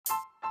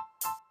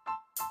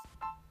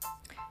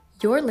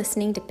You're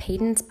listening to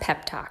Peyton's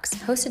Pep Talks,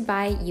 hosted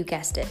by, you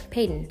guessed it,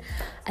 Peyton,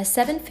 a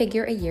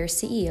 7-figure-a-year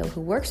CEO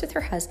who works with her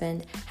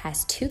husband,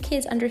 has 2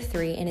 kids under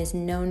 3, and is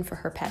known for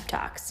her pep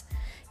talks.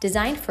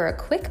 Designed for a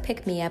quick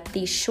pick-me-up,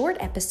 these short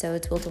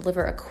episodes will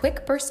deliver a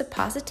quick burst of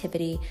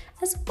positivity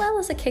as well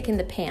as a kick in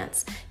the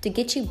pants to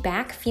get you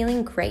back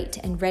feeling great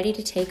and ready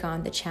to take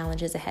on the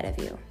challenges ahead of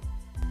you.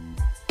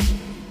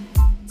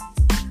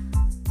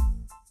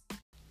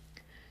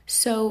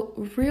 So,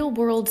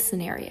 real-world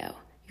scenario.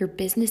 Your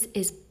business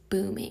is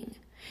booming.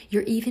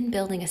 You're even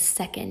building a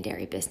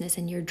secondary business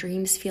and your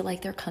dreams feel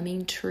like they're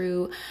coming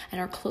true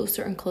and are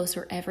closer and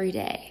closer every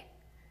day.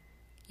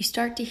 You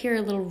start to hear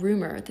a little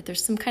rumor that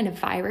there's some kind of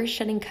virus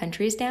shutting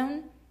countries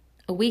down.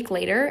 A week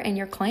later, and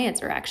your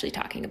clients are actually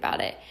talking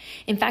about it.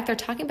 In fact, they're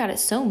talking about it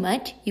so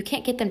much, you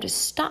can't get them to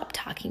stop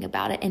talking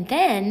about it. And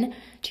then,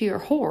 to your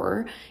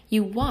horror,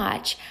 you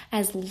watch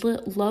as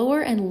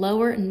lower and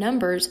lower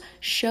numbers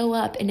show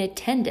up in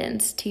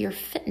attendance to your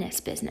fitness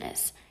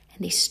business.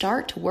 And they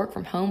start to work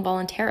from home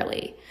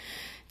voluntarily.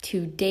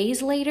 2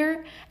 days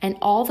later, and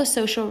all the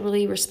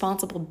socially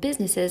responsible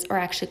businesses are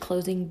actually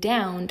closing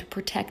down to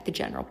protect the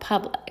general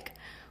public.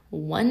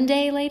 1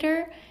 day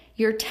later,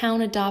 your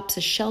town adopts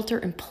a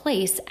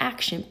shelter-in-place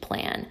action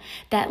plan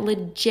that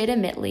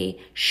legitimately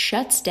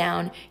shuts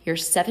down your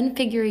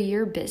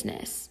 7-figure-a-year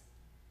business.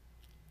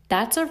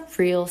 That's a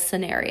real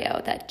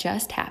scenario that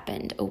just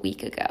happened a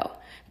week ago.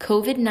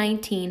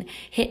 COVID-19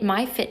 hit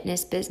my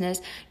fitness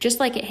business just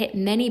like it hit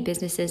many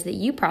businesses that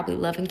you probably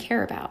love and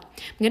care about.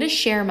 I'm going to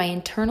share my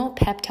internal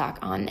pep talk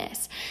on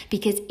this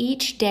because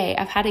each day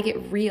I've had to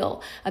get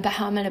real about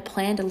how I'm going to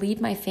plan to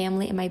lead my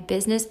family and my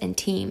business and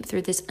team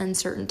through this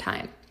uncertain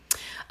time.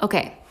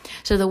 Okay,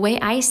 so the way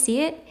I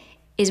see it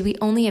is we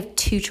only have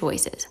 2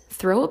 choices.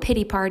 Throw a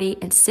pity party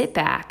and sit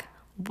back,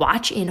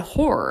 watch in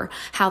horror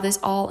how this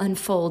all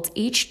unfolds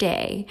each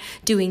day,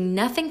 doing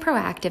nothing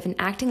proactive and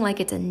acting like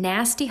it's a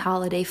nasty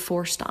holiday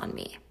forced on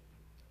me.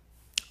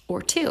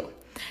 Or 2,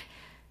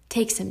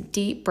 take some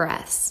deep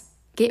breaths.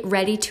 Get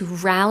ready to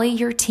rally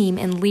your team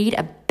and lead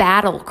a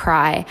battle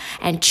cry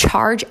and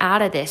charge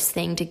out of this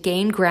thing to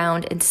gain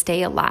ground and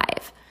stay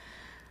alive.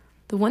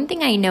 The one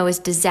thing I know is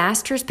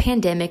disasters,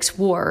 pandemics,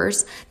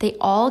 wars, they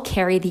all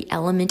carry the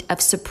element of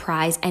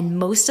surprise, and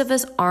most of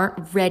us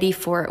aren't ready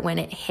for it when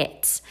it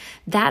hits.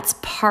 That's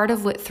part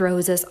of what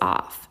throws us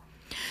off.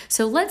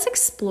 So let's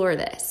explore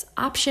this.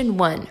 Option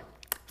 1,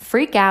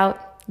 freak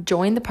out,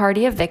 join the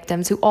party of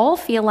victims who all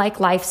feel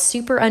like life's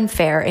super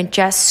unfair and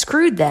just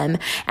screwed them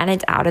and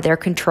it's out of their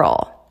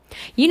control.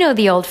 You know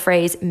the old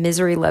phrase,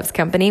 misery loves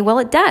company? Well,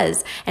 it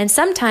does. And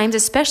sometimes,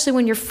 especially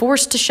when you're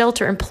forced to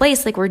shelter in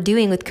place like we're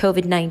doing with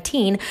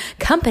COVID-19,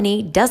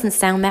 company doesn't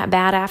sound that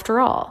bad after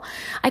all.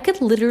 I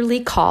could literally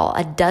call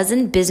a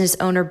dozen business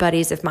owner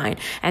buddies of mine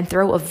and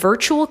throw a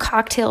virtual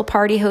cocktail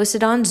party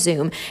hosted on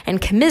Zoom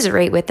and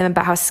commiserate with them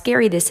about how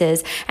scary this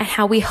is and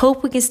how we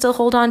hope we can still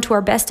hold on to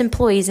our best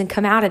employees and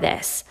come out of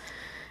this.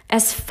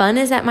 As fun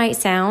as that might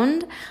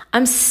sound,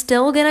 I'm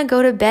still going to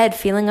go to bed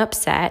feeling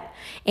upset,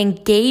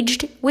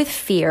 engaged with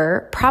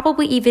fear,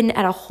 probably even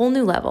at a whole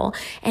new level,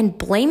 and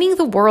blaming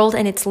the world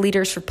and its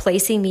leaders for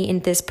placing me in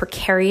this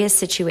precarious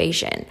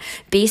situation.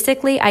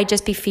 Basically, I'd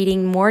just be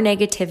feeding more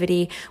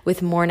negativity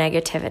with more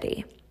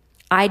negativity.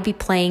 I'd be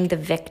playing the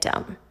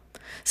victim.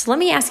 So let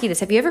me ask you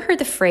this. Have you ever heard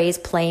the phrase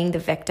playing the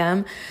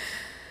victim?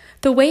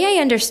 The way I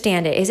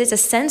understand it is it's a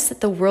sense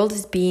that the world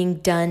is being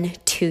done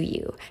to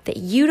you, that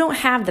you don't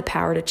have the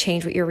power to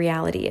change what your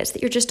reality is,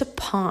 that you're just a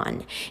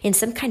pawn in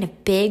some kind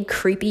of big,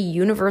 creepy,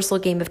 universal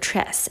game of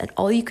chess, and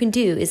all you can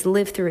do is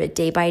live through it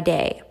day by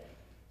day.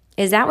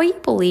 Is that what you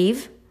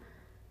believe?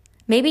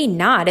 Maybe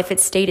not if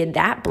it's stated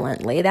that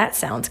bluntly. That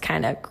sounds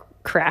kind of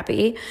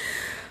crappy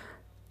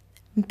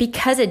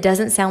because it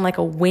doesn't sound like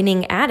a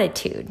winning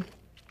attitude.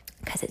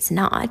 Because it's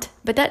not,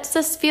 but that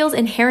just feels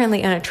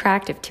inherently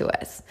unattractive to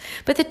us.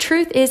 But the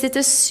truth is it's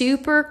a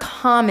super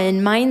common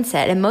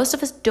mindset, and most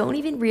of us don't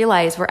even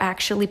realize we're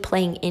actually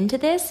playing into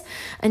this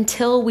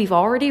until we've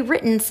already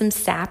written some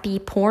sappy,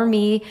 poor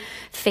me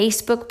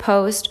Facebook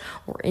post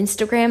or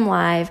Instagram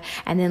live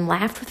and then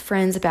laughed with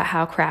friends about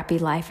how crappy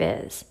life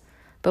is.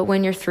 But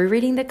when you're through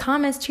reading the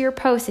comments to your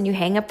post and you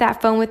hang up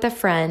that phone with a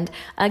friend,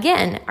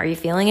 again, are you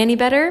feeling any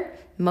better?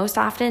 Most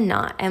often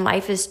not, and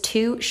life is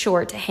too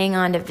short to hang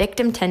on to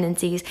victim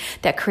tendencies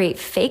that create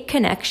fake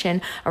connection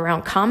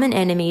around common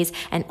enemies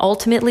and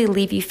ultimately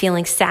leave you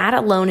feeling sad,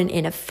 alone, and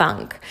in a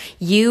funk.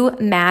 You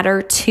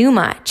matter too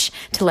much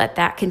to let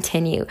that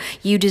continue.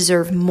 You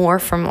deserve more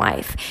from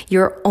life.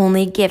 You're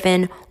only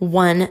given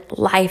one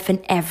life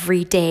and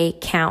every day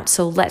counts,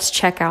 so let's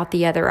check out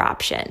the other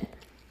option.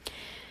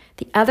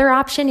 The other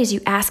option is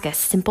you ask a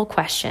simple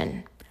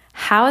question.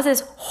 How is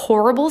this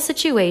horrible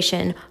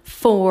situation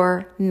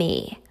for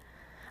me?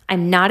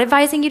 I'm not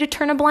advising you to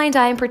turn a blind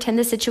eye and pretend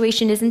the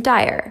situation isn't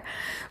dire.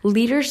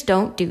 Leaders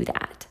don't do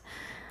that,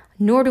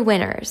 nor do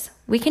winners.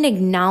 We can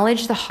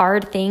acknowledge the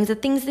hard things, the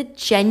things that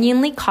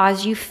genuinely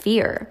cause you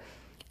fear.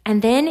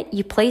 And then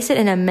you place it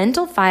in a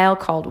mental file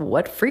called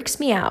What Freaks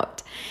Me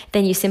Out.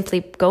 Then you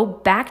simply go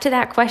back to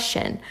that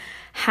question.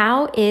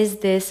 How is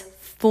this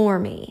for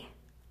me?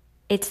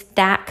 It's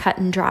that cut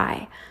and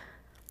dry.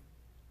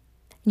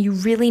 You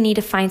really need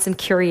to find some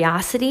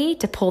curiosity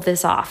to pull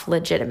this off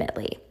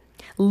legitimately.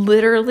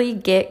 Literally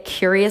get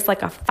curious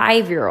like a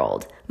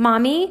 5-year-old.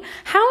 Mommy,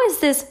 how is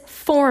this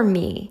for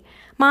me?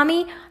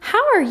 Mommy,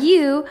 how are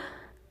you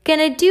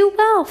gonna do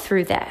well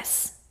through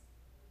this?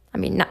 I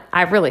mean,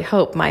 I really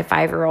hope my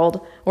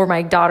 5-year-old or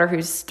my daughter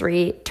who's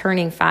 3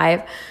 turning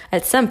 5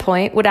 at some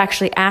point would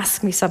actually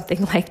ask me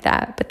something like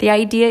that. But the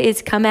idea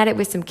is come at it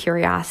with some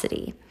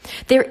curiosity.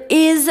 There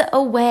is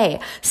a way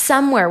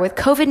somewhere with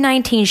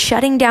COVID-19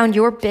 shutting down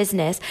your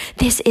business.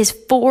 This is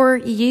for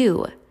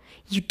you.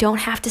 You don't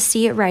have to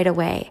see it right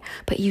away,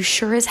 but you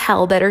sure as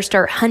hell better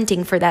start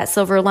hunting for that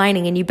silver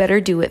lining, and you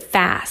better do it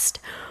fast.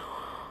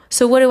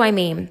 So what do I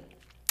mean?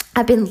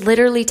 I've been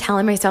literally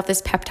telling myself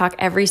this pep talk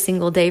every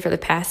single day for the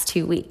past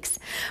 2 weeks.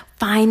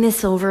 Find the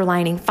silver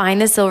lining, find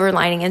the silver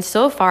lining. And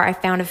so far, I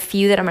found a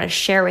few that I'm going to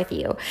share with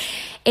you.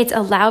 It's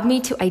allowed me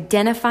to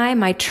identify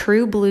my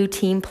true blue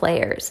team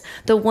players,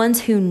 the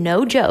ones who,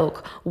 no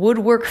joke, would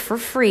work for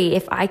free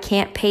if I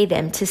can't pay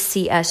them to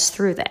see us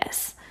through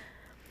this.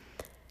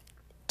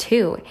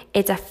 2,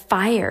 it's a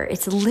fire.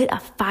 It's lit a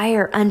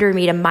fire under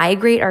me to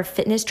migrate our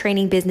fitness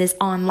training business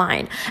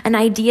online, an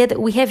idea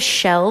that we have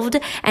shelved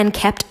and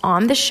kept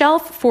on the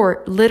shelf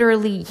for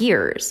literally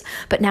years.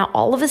 But now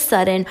all of a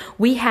sudden,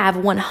 we have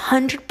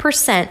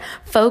 100%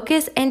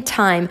 focus and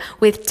time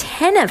with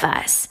 10 of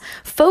us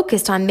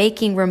focused on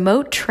making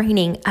remote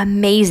training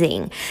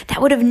amazing.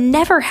 That would have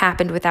never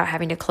happened without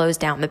having to close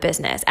down the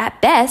business. At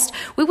best,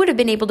 we would have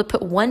been able to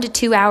put 1 to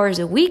 2 hours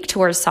a week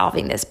towards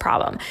solving this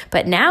problem.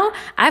 But now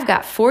I've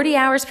got 40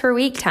 hours per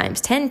week times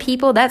 10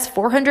 people. That's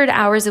 400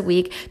 hours a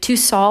week to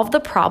solve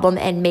the problem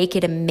and make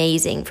it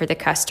amazing for the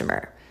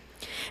customer.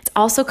 It's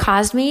also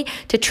caused me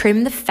to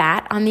trim the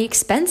fat on the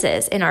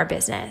expenses in our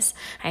business.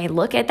 I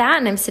look at that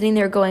and I'm sitting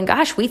there going,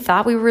 gosh, we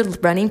thought we were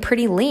running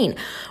pretty lean.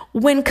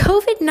 When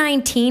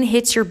COVID-19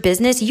 hits your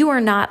business, you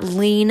are not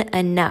lean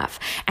enough.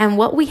 And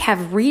what we have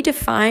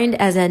redefined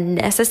as a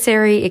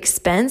necessary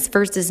expense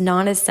versus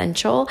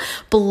non-essential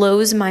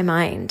blows my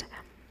mind.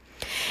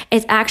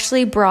 It's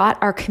actually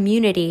brought our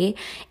community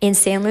in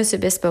San Luis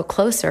Obispo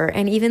closer,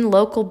 and even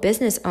local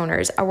business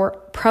owners are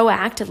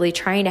proactively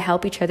trying to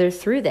help each other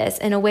through this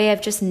in a way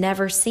I've just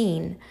never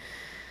seen.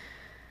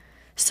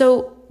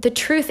 So the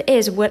truth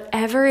is,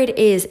 whatever it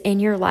is in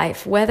your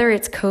life, whether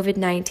it's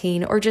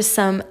COVID-19 or just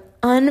some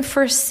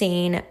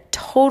unforeseen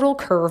total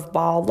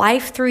curveball,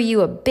 life threw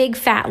you a big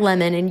fat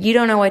lemon and you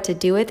don't know what to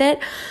do with it,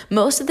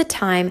 most of the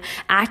time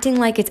acting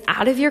like it's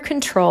out of your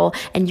control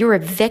and you're a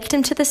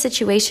victim to the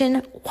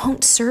situation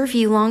won't serve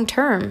you long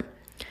term.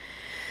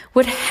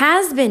 What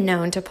has been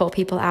known to pull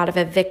people out of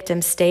a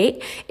victim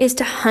state is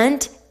to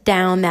hunt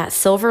down that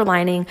silver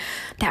lining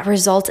that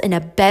results in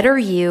a better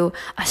you,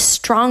 a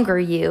stronger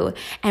you.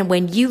 And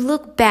when you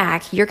look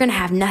back, you're going to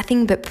have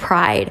nothing but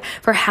pride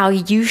for how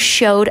you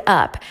showed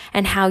up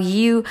and how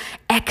you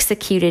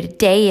executed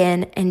day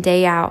in and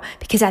day out.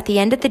 Because at the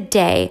end of the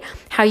day,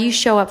 how you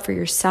show up for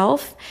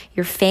yourself,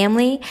 your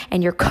family,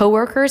 and your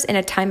coworkers in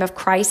a time of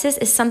crisis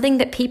is something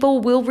that people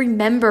will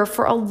remember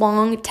for a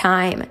long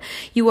time.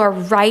 You are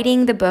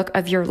writing the book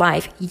of your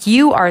life.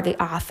 You are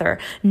the author,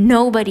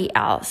 nobody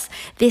else.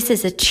 This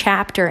is a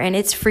chapter and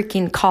it's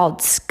freaking called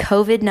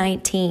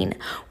COVID-19.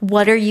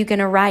 What are you going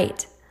to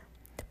write?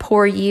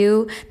 Poor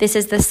you. This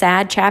is the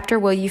sad chapter.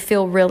 Will you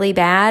feel really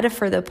bad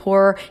for the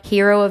poor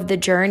hero of the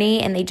journey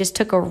and they just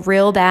took a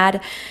real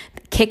bad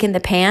kick in the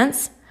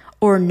pants?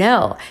 Or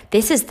no,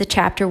 this is the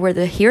chapter where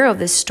the hero of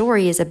the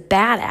story is a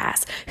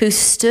badass who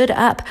stood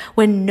up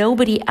when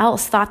nobody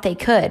else thought they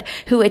could,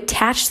 who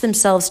attached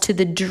themselves to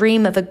the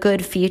dream of a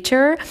good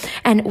future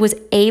and was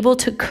able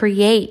to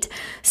create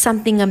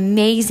something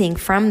amazing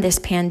from this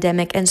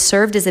pandemic and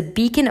served as a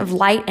beacon of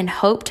light and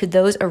hope to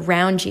those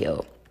around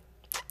you.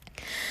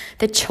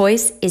 The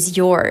choice is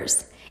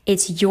yours.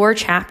 It's your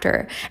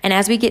chapter. And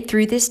as we get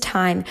through this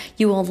time,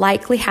 you will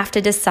likely have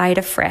to decide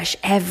afresh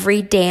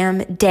every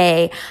damn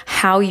day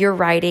how you're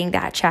writing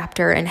that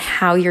chapter and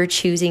how you're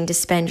choosing to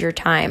spend your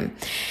time.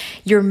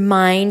 Your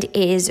mind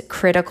is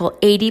critical.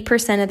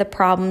 80% of the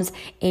problems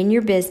in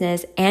your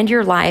business and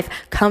your life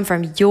come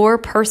from your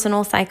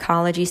personal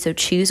psychology, so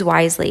choose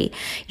wisely.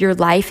 Your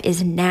life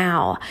is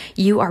now.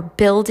 You are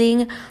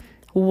building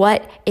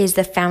what is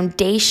the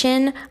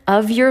foundation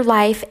of your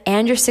life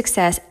and your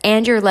success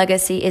and your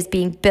legacy is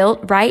being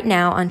built right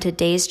now on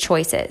today's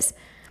choices.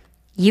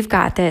 You've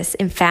got this.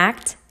 In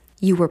fact,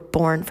 you were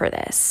born for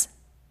this.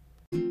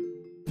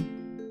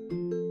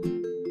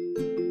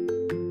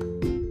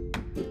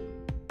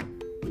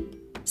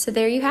 So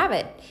there you have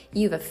it.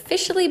 You've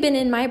officially been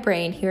in my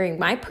brain hearing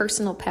my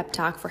personal pep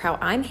talk for how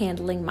I'm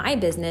handling my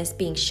business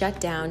being shut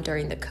down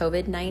during the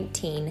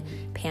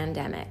COVID-19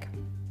 pandemic.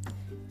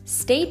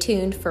 Stay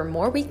tuned for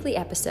more weekly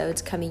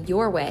episodes coming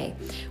your way,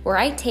 where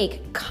I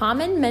take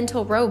common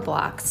mental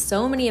roadblocks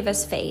so many of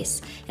us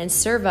face and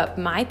serve up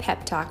my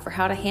pep talk for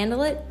how to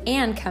handle it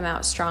and come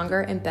out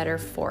stronger and better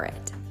for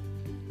it.